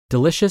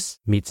Delicious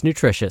meets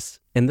nutritious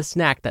in the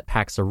snack that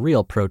packs a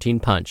real protein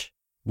punch.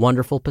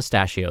 Wonderful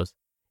Pistachios.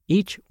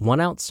 Each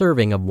 1-ounce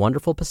serving of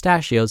Wonderful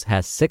Pistachios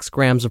has 6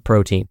 grams of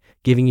protein,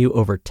 giving you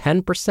over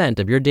 10%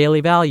 of your daily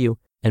value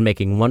and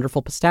making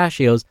Wonderful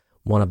Pistachios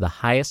one of the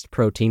highest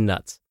protein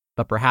nuts.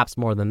 But perhaps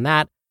more than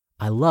that,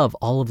 I love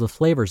all of the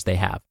flavors they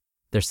have.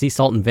 Their sea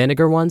salt and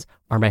vinegar ones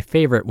are my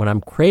favorite when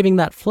I'm craving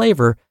that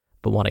flavor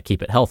but want to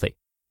keep it healthy.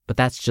 But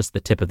that's just the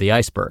tip of the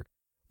iceberg.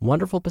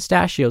 Wonderful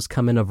Pistachios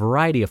come in a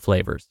variety of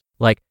flavors,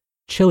 like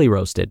chili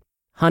roasted,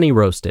 honey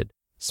roasted,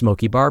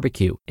 smoky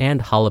barbecue,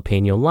 and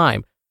jalapeno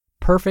lime,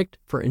 perfect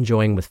for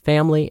enjoying with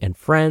family and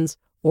friends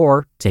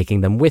or taking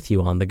them with you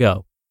on the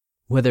go.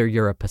 Whether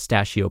you're a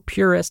pistachio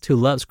purist who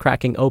loves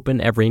cracking open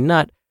every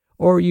nut,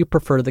 or you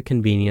prefer the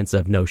convenience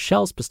of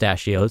no-shells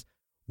pistachios,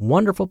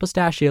 Wonderful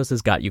Pistachios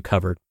has got you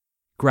covered.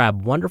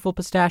 Grab Wonderful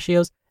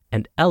Pistachios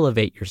and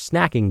elevate your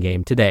snacking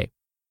game today.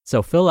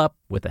 So fill up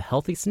with a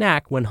healthy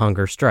snack when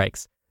hunger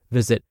strikes.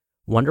 Visit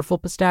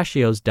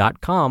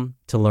wonderfulpistachios.com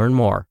to learn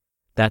more.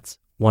 That's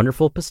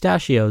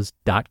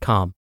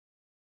wonderfulpistachios.com.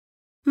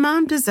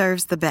 Mom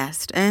deserves the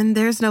best, and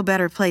there's no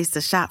better place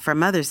to shop for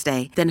Mother's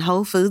Day than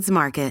Whole Foods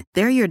Market.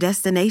 They're your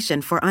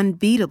destination for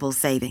unbeatable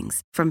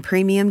savings, from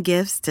premium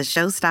gifts to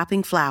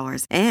show-stopping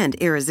flowers and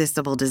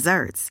irresistible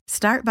desserts.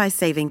 Start by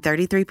saving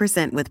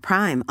 33% with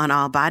Prime on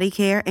all body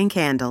care and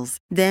candles.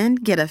 Then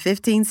get a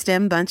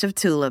 15-stem bunch of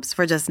tulips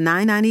for just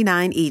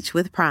 $9.99 each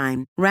with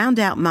Prime. Round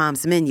out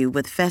Mom's menu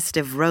with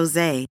festive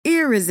rosé,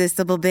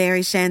 irresistible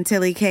berry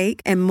chantilly cake,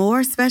 and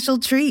more special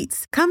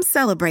treats. Come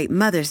celebrate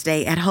Mother's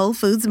Day at Whole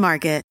Foods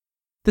Market.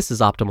 This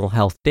is Optimal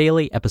Health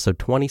Daily, episode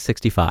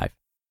 2065.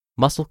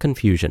 Muscle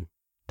Confusion.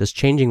 Does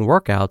changing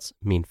workouts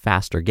mean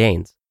faster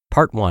gains?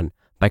 Part 1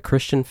 by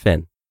Christian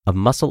Finn of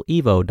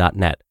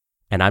MuscleEvo.net.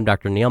 And I'm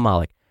Dr. Neil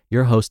Malik,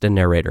 your host and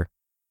narrator.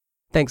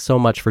 Thanks so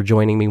much for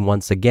joining me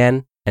once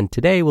again. And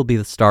today will be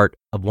the start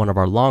of one of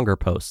our longer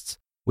posts,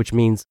 which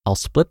means I'll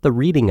split the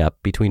reading up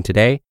between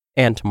today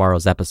and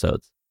tomorrow's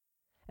episodes.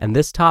 And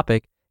this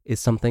topic is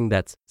something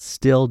that's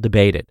still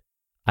debated.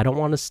 I don't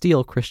want to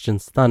steal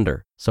Christian's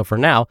thunder. So for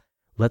now,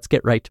 let's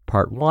get right to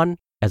part 1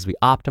 as we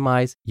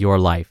optimize your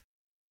life.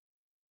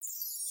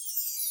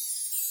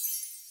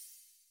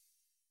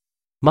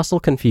 Muscle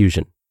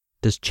Confusion.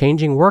 Does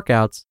changing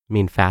workouts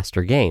mean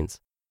faster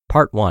gains?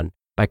 Part 1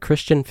 by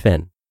Christian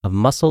Finn of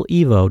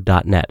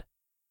MuscleEvo.net.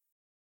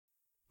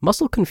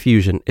 Muscle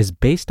confusion is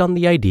based on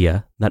the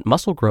idea that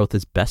muscle growth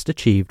is best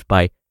achieved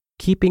by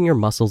keeping your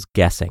muscles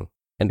guessing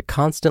and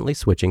constantly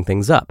switching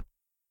things up.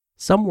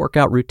 Some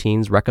workout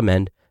routines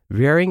recommend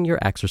varying your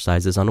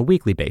exercises on a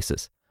weekly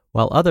basis,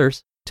 while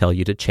others tell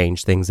you to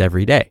change things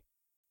every day.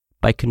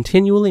 By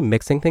continually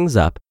mixing things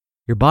up,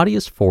 your body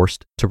is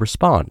forced to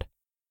respond.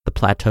 The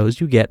plateaus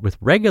you get with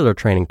regular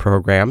training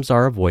programs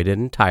are avoided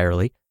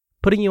entirely,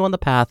 putting you on the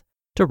path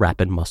to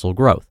rapid muscle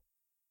growth.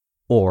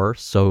 Or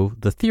so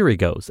the theory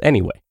goes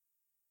anyway.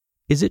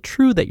 Is it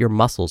true that your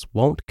muscles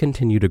won't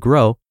continue to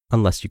grow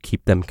unless you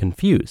keep them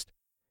confused?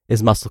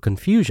 Is muscle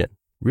confusion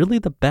really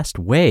the best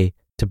way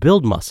to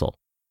build muscle?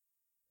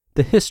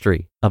 The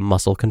history of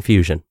muscle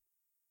confusion.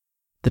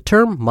 The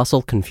term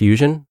muscle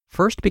confusion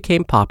first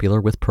became popular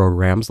with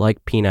programs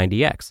like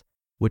P90X,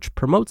 which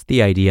promotes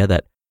the idea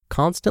that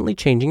constantly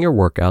changing your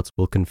workouts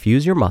will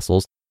confuse your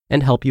muscles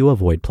and help you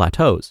avoid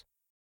plateaus.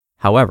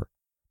 However,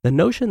 the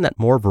notion that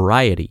more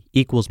variety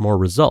equals more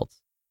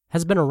results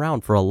has been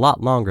around for a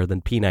lot longer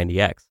than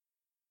P90X.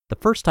 The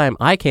first time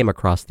I came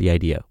across the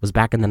idea was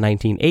back in the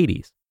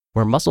 1980s,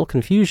 where muscle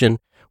confusion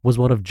was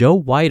one of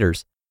Joe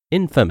Weider's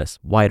infamous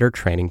Weider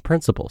training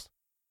principles.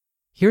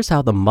 Here's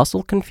how the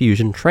muscle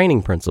confusion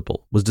training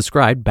principle was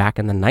described back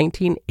in the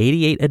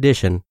 1988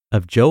 edition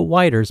of Joe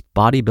Weider's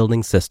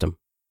bodybuilding system.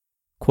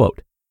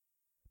 Quote,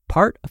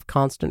 "Part of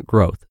constant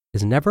growth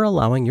is never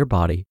allowing your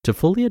body to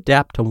fully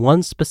adapt to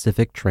one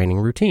specific training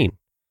routine.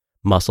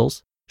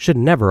 Muscles should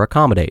never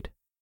accommodate.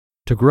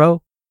 To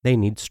grow, they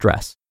need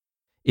stress.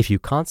 If you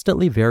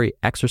constantly vary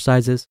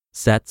exercises,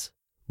 sets,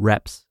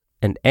 reps,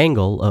 and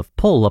angle of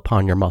pull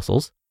upon your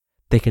muscles,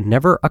 they can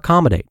never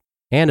accommodate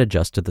and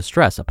adjust to the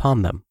stress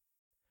upon them.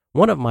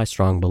 One of my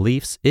strong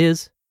beliefs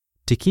is,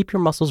 to keep your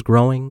muscles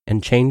growing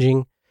and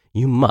changing,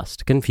 you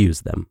must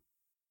confuse them."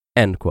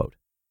 End quote.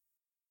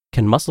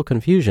 Can muscle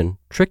confusion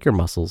trick your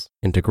muscles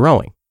into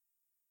growing?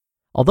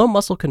 Although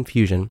muscle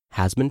confusion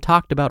has been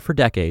talked about for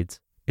decades,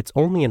 it's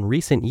only in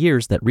recent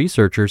years that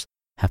researchers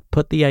have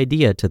put the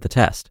idea to the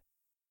test.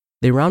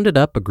 They rounded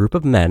up a group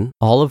of men,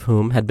 all of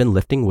whom had been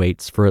lifting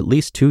weights for at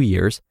least 2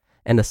 years,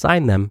 and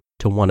assigned them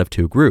to one of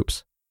 2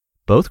 groups.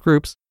 Both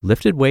groups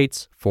lifted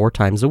weights 4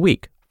 times a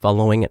week,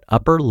 following an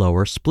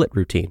upper-lower split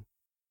routine.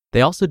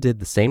 They also did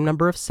the same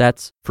number of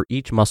sets for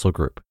each muscle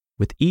group,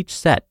 with each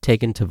set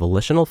taken to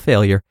volitional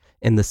failure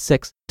in the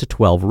 6 to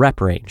 12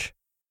 rep range.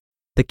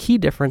 The key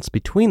difference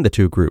between the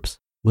 2 groups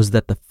was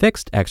that the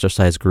fixed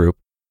exercise group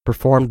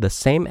performed the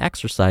same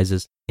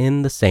exercises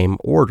in the same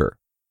order.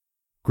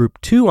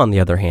 Group 2, on the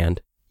other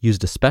hand,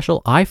 used a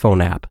special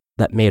iPhone app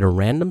that made a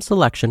random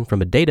selection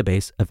from a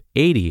database of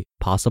 80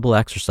 possible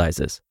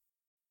exercises.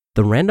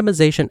 The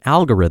randomization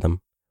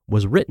algorithm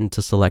was written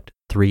to select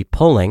 3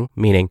 pulling,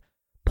 meaning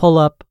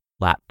pull-up,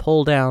 lat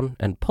pull-down,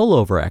 and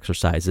pull-over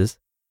exercises,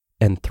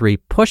 and 3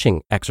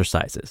 pushing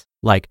exercises,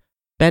 like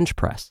bench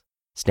press,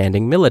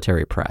 standing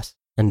military press,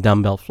 and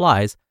dumbbell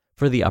flies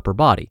for the upper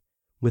body,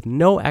 with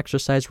no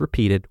exercise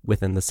repeated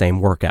within the same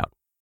workout.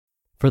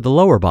 For the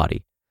lower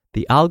body,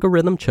 the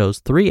algorithm chose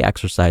 3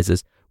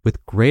 exercises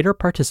with greater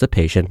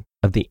participation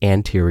of the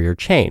anterior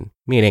chain,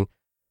 meaning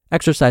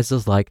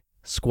exercises like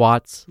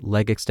squats,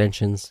 leg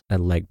extensions,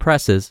 and leg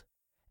presses,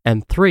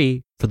 and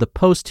 3 for the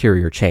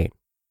posterior chain,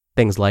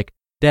 things like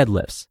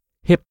deadlifts,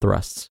 hip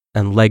thrusts,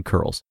 and leg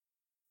curls.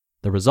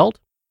 The result?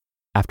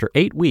 After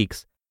 8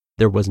 weeks,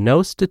 there was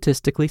no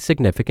statistically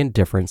significant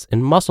difference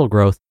in muscle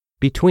growth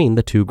between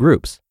the 2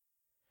 groups.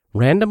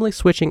 Randomly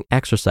switching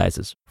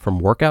exercises from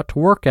workout to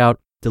workout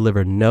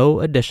delivered no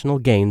additional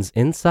gains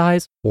in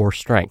size or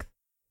strength.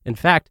 In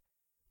fact,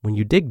 when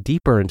you dig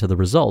deeper into the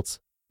results,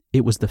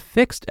 it was the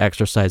fixed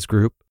exercise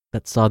group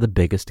that saw the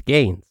biggest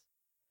gains.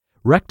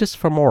 Rectus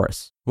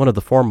femoris, one of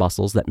the 4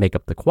 muscles that make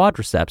up the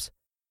quadriceps,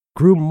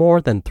 grew more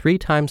than 3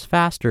 times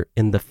faster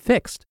in the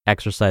fixed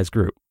exercise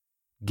group.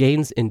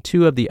 Gains in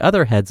 2 of the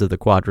other heads of the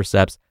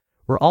quadriceps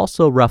were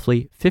also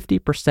roughly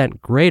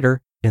 50%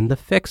 greater in the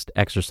fixed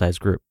exercise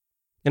group.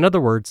 In other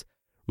words,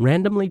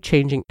 randomly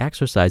changing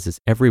exercises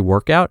every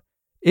workout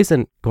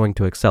isn't going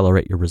to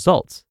accelerate your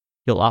results.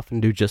 You'll often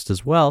do just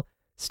as well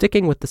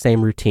sticking with the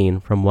same routine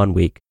from one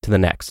week to the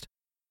next.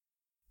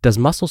 Does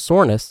muscle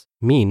soreness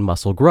mean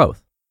muscle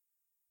growth?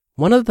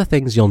 One of the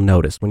things you'll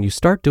notice when you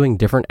start doing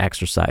different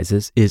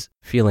exercises is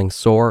feeling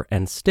sore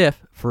and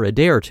stiff for a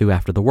day or 2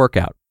 after the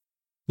workout.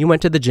 You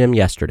went to the gym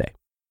yesterday.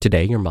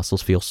 Today, your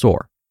muscles feel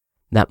sore.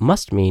 That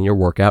must mean your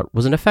workout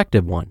was an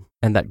effective one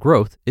and that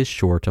growth is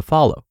sure to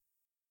follow.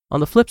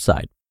 On the flip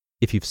side,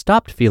 if you've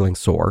stopped feeling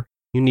sore,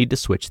 you need to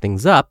switch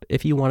things up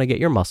if you want to get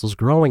your muscles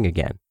growing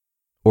again.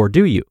 Or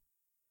do you?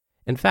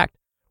 In fact,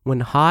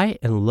 when high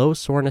and low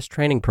soreness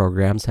training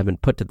programs have been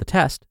put to the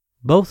test,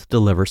 both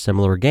deliver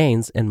similar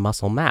gains in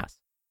muscle mass.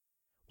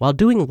 While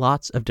doing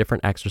lots of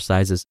different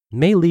exercises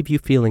may leave you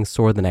feeling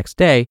sore the next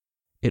day,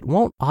 it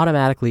won't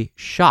automatically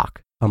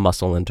shock a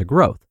muscle into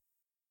growth.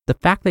 The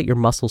fact that your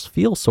muscles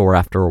feel sore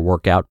after a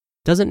workout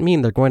doesn't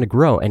mean they're going to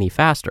grow any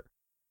faster.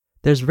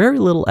 There's very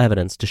little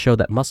evidence to show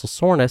that muscle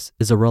soreness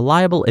is a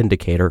reliable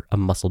indicator of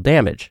muscle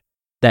damage,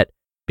 that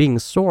being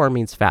sore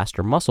means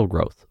faster muscle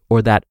growth,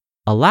 or that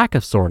a lack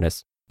of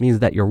soreness means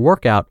that your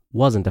workout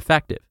wasn't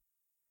effective.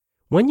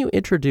 When you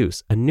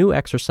introduce a new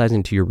exercise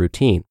into your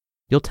routine,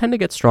 you'll tend to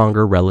get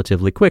stronger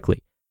relatively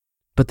quickly.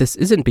 But this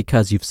isn't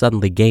because you've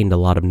suddenly gained a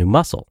lot of new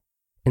muscle.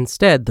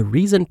 Instead, the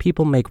reason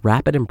people make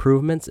rapid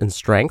improvements in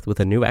strength with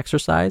a new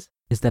exercise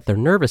is that their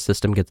nervous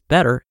system gets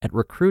better at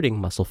recruiting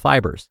muscle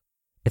fibers.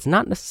 It's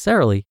not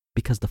necessarily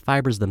because the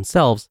fibers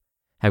themselves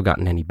have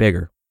gotten any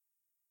bigger.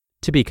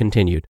 To be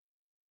continued.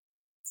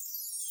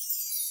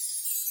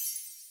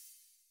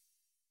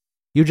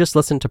 You just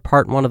listened to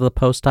part 1 of the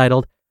post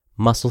titled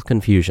Muscle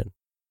Confusion.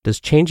 Does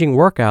changing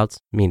workouts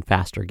mean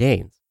faster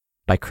gains?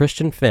 By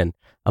Christian Finn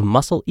of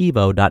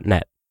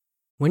MuscleEvo.net.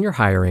 When you're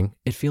hiring,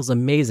 it feels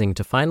amazing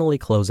to finally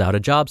close out a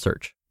job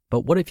search.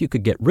 But what if you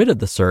could get rid of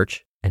the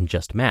search and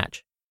just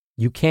match?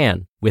 You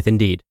can with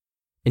Indeed.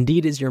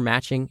 Indeed is your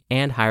matching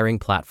and hiring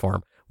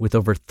platform with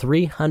over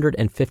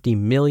 350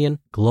 million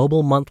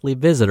global monthly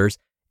visitors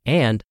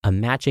and a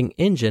matching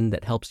engine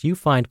that helps you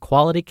find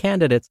quality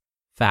candidates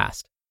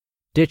fast.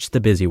 Ditch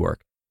the busy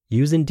work.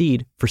 Use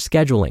Indeed for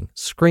scheduling,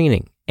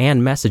 screening,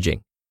 and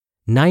messaging.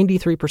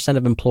 93%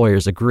 of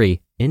employers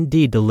agree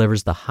Indeed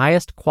delivers the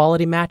highest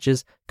quality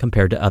matches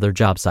compared to other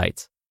job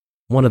sites.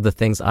 One of the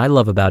things I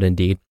love about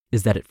Indeed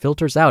is that it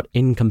filters out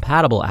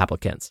incompatible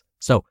applicants.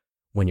 So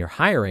when you're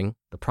hiring,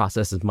 the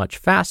process is much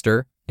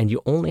faster and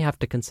you only have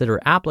to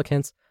consider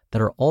applicants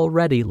that are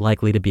already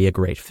likely to be a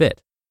great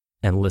fit.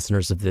 And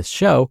listeners of this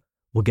show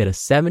will get a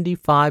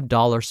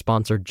 $75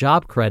 sponsored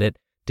job credit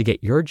to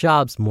get your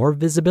jobs more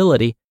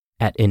visibility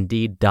at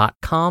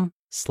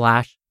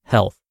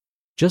Indeed.com/health.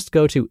 Just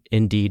go to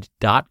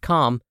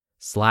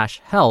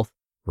Indeed.com/health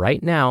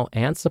right now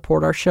and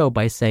support our show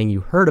by saying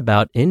you heard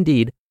about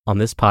Indeed on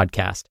this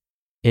podcast.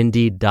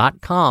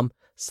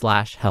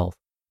 Indeed.com/health.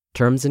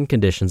 Terms and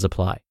conditions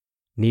apply.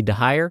 Need to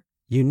hire?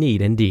 You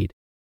need Indeed.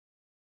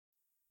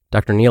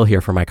 Dr. Neal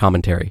here for my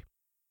commentary.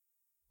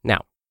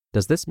 Now,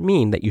 does this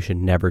mean that you should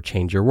never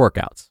change your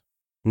workouts?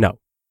 No.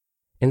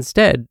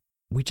 Instead,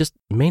 we just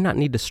may not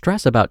need to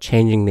stress about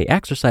changing the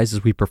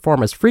exercises we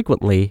perform as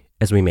frequently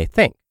as we may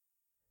think.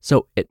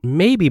 So it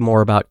may be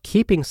more about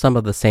keeping some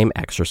of the same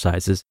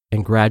exercises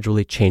and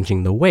gradually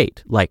changing the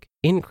weight, like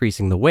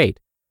increasing the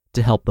weight,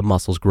 to help the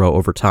muscles grow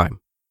over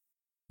time.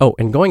 Oh,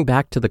 and going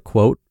back to the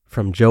quote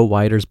from Joe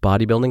Weider's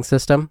bodybuilding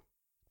system,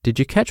 did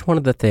you catch one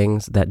of the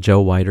things that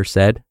Joe Weider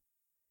said?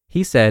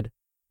 He said,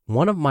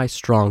 "One of my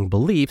strong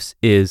beliefs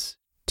is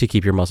to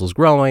keep your muscles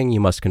growing, you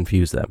must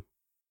confuse them."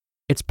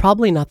 It's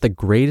probably not the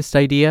greatest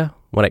idea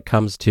when it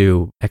comes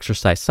to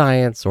exercise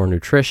science or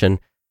nutrition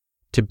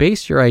to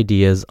base your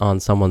ideas on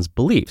someone's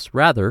beliefs.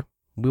 Rather,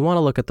 we want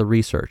to look at the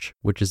research,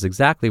 which is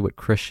exactly what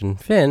Christian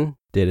Finn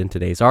did in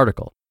today's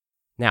article.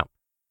 Now,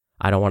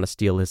 I don't want to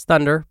steal his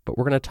thunder, but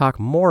we're going to talk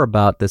more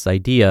about this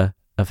idea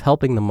of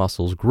helping the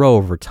muscles grow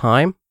over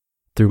time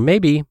through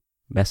maybe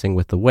messing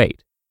with the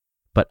weight.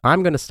 But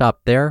I'm going to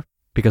stop there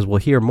because we'll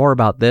hear more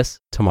about this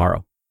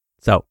tomorrow.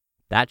 So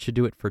that should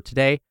do it for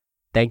today.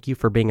 Thank you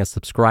for being a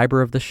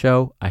subscriber of the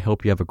show. I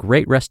hope you have a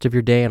great rest of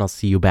your day, and I'll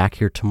see you back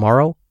here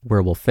tomorrow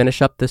where we'll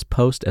finish up this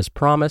post as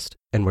promised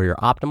and where your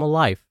optimal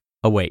life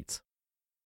awaits.